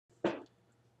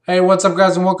Hey, what's up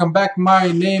guys and welcome back.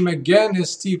 My name again is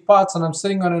Steve Potts and I'm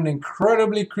sitting on an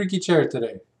incredibly creaky chair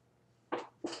today.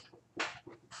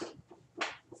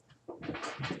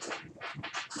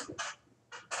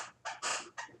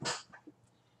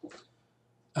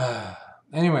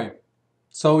 Anyway,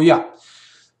 today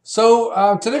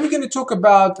we're going to talk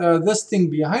about this thing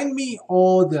behind me,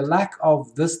 or the lack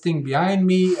of this thing behind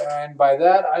me, and by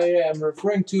that I am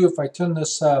referring to, if I turn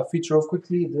this feature off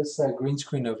quickly, this green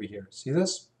screen over here. See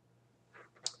this?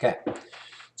 Okay.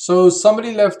 So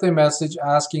somebody left a message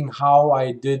asking how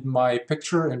I did my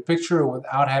picture-in-picture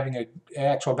without having an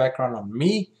actual background on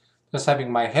me, just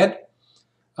having my head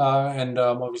and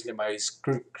obviously my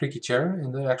creaky chair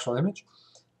in the actual image.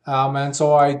 And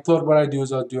so I thought what I'd do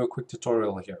is I'll do a quick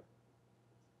tutorial here.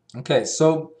 Okay,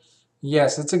 so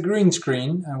yes, it's a green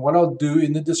screen, and what I'll do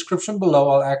in the description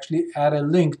below, I'll actually add a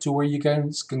link to where you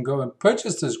guys can go and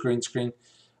purchase this green screen.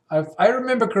 If I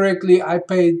remember correctly, I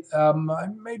paid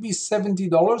maybe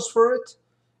 $70 for it.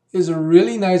 It's a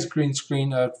really nice green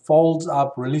screen. It folds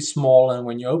up really small, and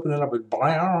when you open it up,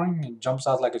 it jumps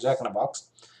out like a jack-in-a-box.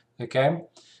 Okay,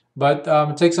 but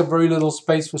it takes up very little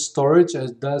space for storage.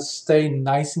 It does stay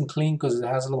nice and clean because it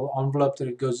has a little envelope that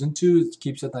it goes into. It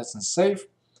keeps it nice and safe.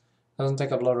 Doesn't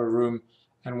take up a lot of room,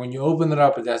 and when you open it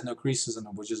up, it has no creases in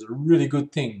it, which is a really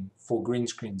good thing for green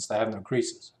screens. They have no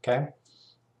creases. Okay.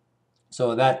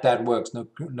 So that works,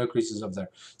 no creases up there.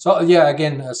 So yeah,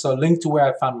 again, so link to where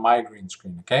I found my green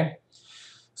screen, okay?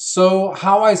 So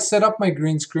how I set up my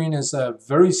green screen is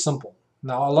very simple.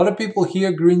 Now, a lot of people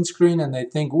hear green screen and they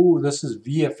think, ooh, this is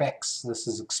VFX, this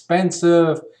is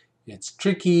expensive, it's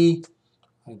tricky.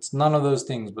 It's none of those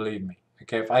things, believe me.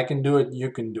 Okay, if I can do it, you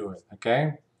can do it,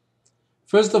 okay?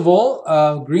 First of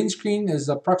all, green screen is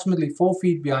approximately 4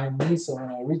 feet behind me, so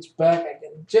when I reach back, I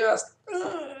can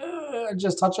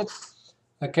just touch it.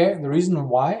 Okay, the reason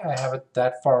why I have it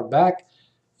that far back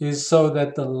is so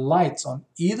that the lights on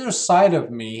either side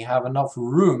of me have enough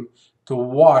room to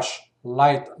wash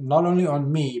light not only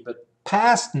on me but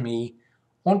past me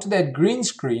onto that green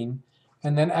screen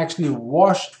and then actually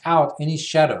wash out any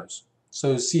shadows.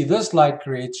 So see, this light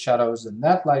creates shadows and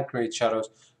that light creates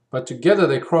shadows, but together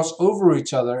they cross over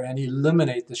each other and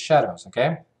eliminate the shadows,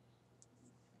 okay?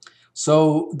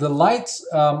 So the lights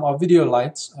are video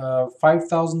lights,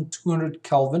 5200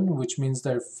 Kelvin, which means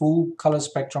they're full color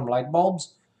spectrum light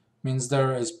bulbs, means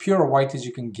they're as pure white as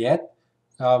you can get.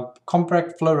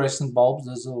 Compact fluorescent bulbs,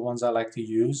 those are the ones I like to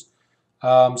use.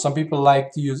 Some people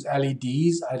like to use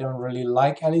LEDs. I don't really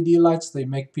like LED lights. They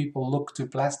make people look too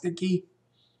plasticky.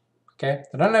 Okay,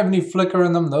 they don't have any flicker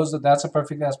in them. That's a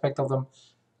perfect aspect of them.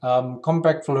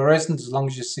 Compact fluorescent, as long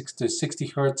as you're 60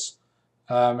 hertz.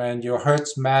 And your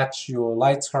hertz match your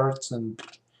lights hertz, and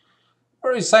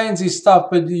very sciencey stuff,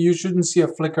 but you shouldn't see a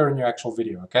flicker in your actual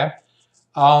video, okay?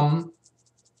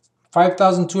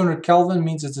 5200 Kelvin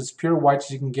means it's as pure white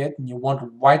as you can get, and you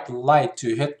want white light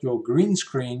to hit your green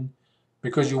screen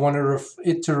because you want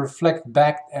it to reflect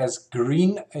back as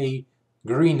green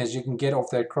as you can get off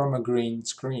that chroma green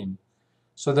screen,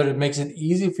 so that it makes it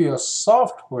easy for your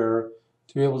software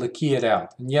to be able to key it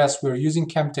out. And yes, we're using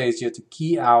Camtasia to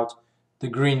key out the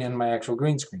green in my actual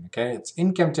green screen, okay? It's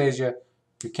in Camtasia.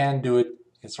 If you can do it,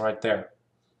 it's right there.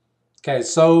 Okay,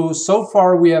 so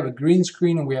far we have a green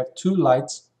screen and we have two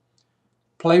lights.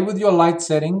 Play with your light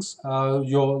settings,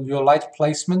 your light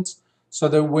placements, so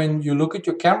that when you look at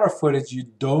your camera footage, you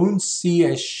don't see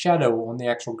a shadow on the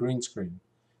actual green screen.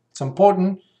 It's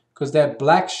important because that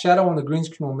black shadow on the green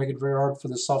screen will make it very hard for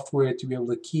the software to be able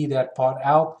to key that part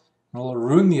out, and it'll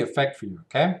ruin the effect for you,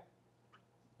 okay?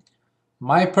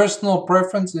 My personal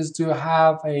preference is to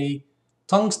have a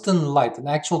tungsten light, an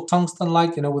actual tungsten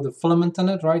light, you know, with a filament in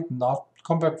it, right? Not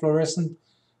compact fluorescent.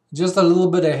 Just a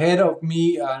little bit ahead of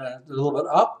me, a little bit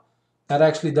up. That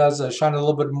actually does shine a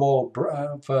little bit more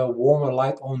of a warmer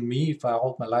light on me if I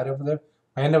hold my light over there.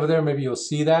 My hand over there, maybe you'll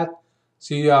see that.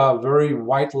 See very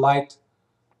white light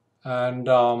and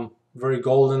very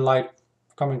golden light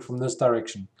coming from this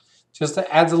direction. Just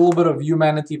to add a little bit of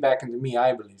humanity back into me,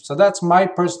 I believe. So that's my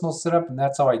personal setup, and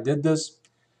that's how I did this.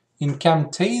 In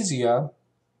Camtasia,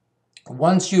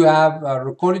 once you have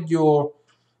recorded your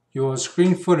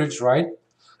screen footage, right,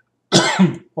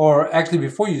 or actually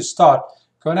before you start,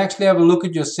 go and actually have a look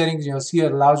at your settings. You'll see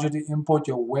it allows you to import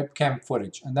your webcam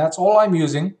footage, and that's all I'm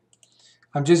using.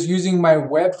 I'm just using my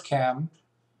webcam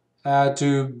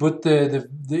to put the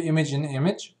image in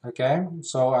image, okay?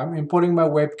 So I'm importing my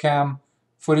webcam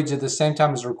footage at the same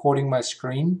time as recording my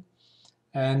screen.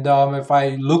 And if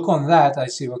I look on that, I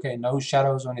see, okay, no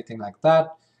shadows or anything like that.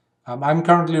 I'm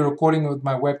currently recording with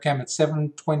my webcam at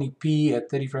 720p at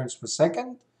 30 frames per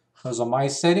second. Those are my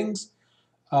settings.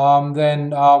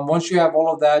 Then once you have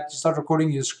all of that, you start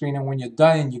recording your screen, and when you're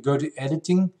done and you go to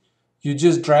editing, you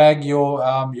just drag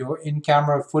your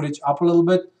in-camera footage up a little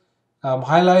bit,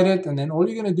 highlight it, and then all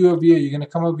you're going to do over here, you're going to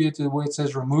come over here to where it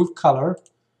says remove color,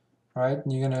 right?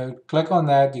 And you're going to click on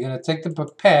that. You're going to take the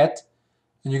pipette,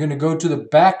 and you're going to go to the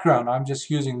background. I'm just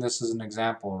using this as an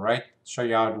example, right? Show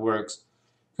you how it works.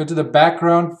 Go to the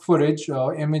background footage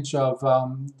or image of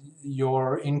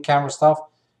your in-camera stuff,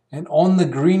 and on the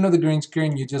green of the green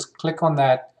screen, you just click on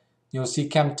that. You'll see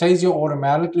Camtasia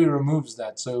automatically removes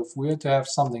that. So if we were to have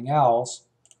something else,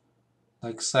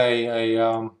 like say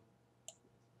a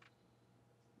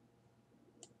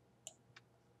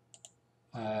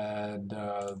add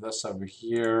this over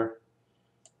here,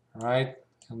 right?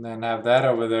 And then have that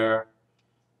over there,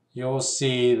 you'll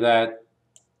see that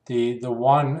the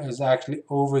one is actually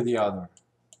over the other.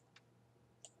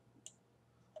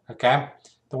 Okay,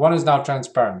 the one is now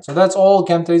transparent. So that's all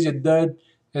Camtasia did,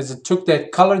 is it took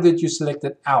that color that you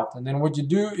selected out, and then what you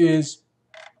do is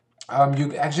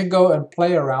you actually go and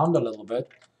play around a little bit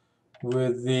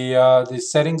with the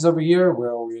settings over here.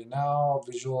 Where are we now?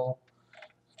 Visual.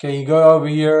 Okay, you go over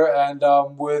here and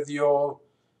with your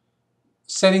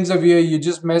settings over here, you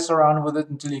just mess around with it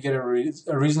until you get a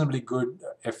reasonably good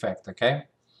effect. Okay,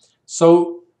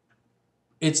 so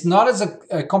it's not as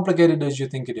complicated as you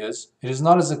think it is. It is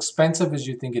not as expensive as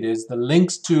you think it is. The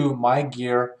links to my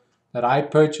gear that I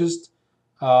purchased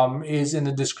is in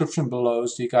the description below,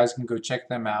 so you guys can go check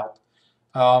them out.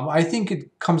 I think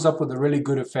it comes up with a really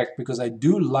good effect because I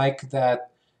do like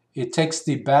that it takes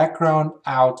the background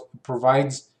out,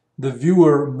 provides the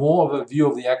viewer more of a view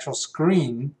of the actual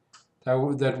screen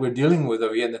that we're dealing with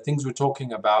over here and the things we're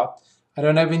talking about. I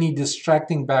don't have any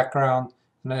distracting background,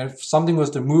 and if something was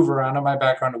to move around in my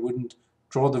background, it wouldn't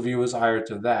draw the viewer's eye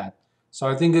to that. So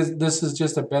I think this is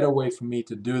just a better way for me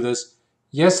to do this.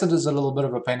 Yes, it is a little bit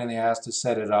of a pain in the ass to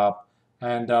set it up,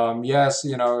 and yes,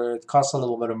 you know, it costs a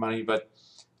little bit of money, but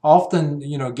often,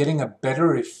 you know, getting a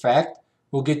better effect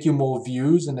will get you more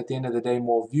views, and at the end of the day,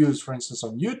 more views, for instance,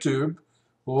 on YouTube,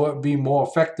 will be more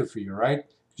effective for you, right?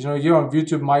 You know, here on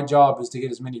YouTube, my job is to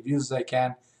get as many views as I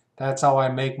can. That's how I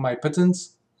make my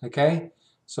pittance, okay?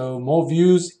 So more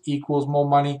views equals more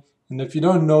money. And if you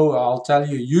don't know, I'll tell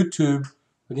you, YouTube,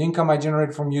 the income I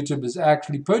generate from YouTube is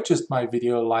actually purchased my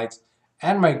video lights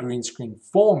and my green screen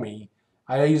for me.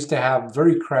 I used to have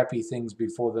very crappy things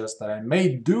before this that I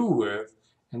made do with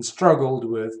and struggled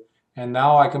with. And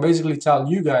now I can basically tell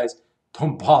you guys,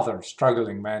 don't bother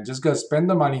struggling, man. Just go spend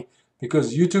the money,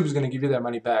 because YouTube is going to give you that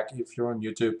money back if you're on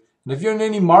YouTube. And if you're in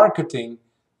any marketing,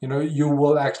 you know, you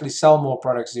will actually sell more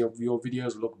products. Your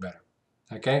videos look better.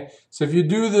 Okay, so if you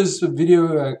do this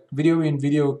video in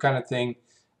video kind of thing,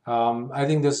 I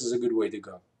think this is a good way to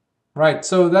go. Right,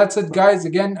 so that's it, guys.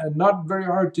 Again, not very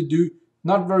hard to do,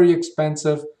 not very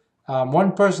expensive.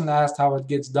 One person asked how it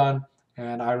gets done,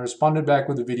 and I responded back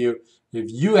with a video.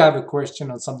 If you have a question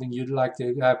on something you'd like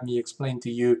to have me explain to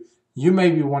you, you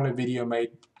maybe want a video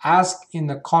made, ask in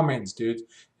the comments, dude.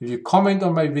 If you comment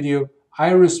on my video,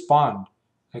 I respond,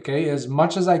 okay, as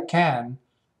much as I can.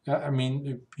 I mean,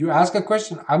 if you ask a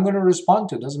question, I'm going to respond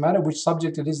to it. Doesn't matter which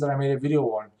subject it is that I made a video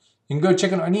on. You can go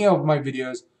check out any of my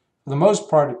videos. For the most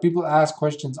part, if people ask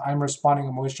questions, I'm responding.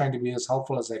 I'm always trying to be as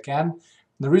helpful as I can. And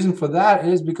the reason for that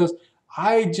is because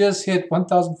I just hit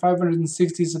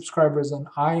 1,560 subscribers, and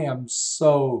I am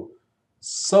so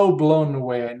blown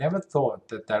away. I never thought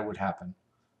that that would happen.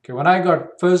 Okay, when I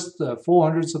got first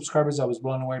 400 subscribers, I was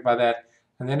blown away by that.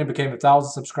 And then it became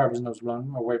 1,000 subscribers, and I was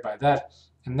blown away by that.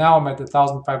 And now I'm at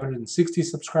 1,560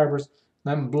 subscribers,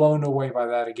 and I'm blown away by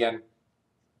that again.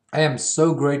 I am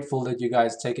so grateful that you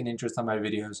guys take an interest in my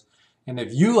videos. And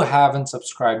if you haven't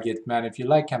subscribed yet, man, if you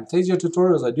like Camtasia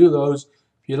tutorials, I do those.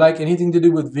 If you like anything to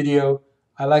do with video,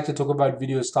 I like to talk about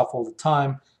video stuff all the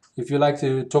time. If you like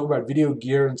to talk about video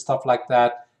gear and stuff like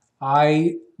that,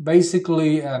 I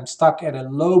basically am stuck at a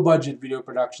low budget video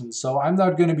production. So I'm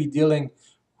not going to be dealing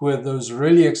with those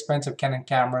really expensive Canon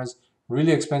cameras,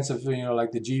 really expensive, you know,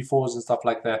 like the G4s and stuff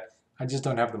like that. I just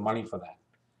don't have the money for that.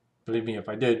 Believe me, if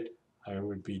I did, I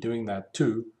would be doing that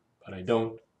too, but I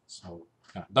don't. So,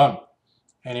 yeah, done.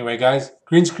 Anyway, guys,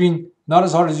 green screen, not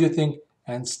as hard as you think.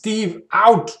 And Steve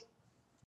out!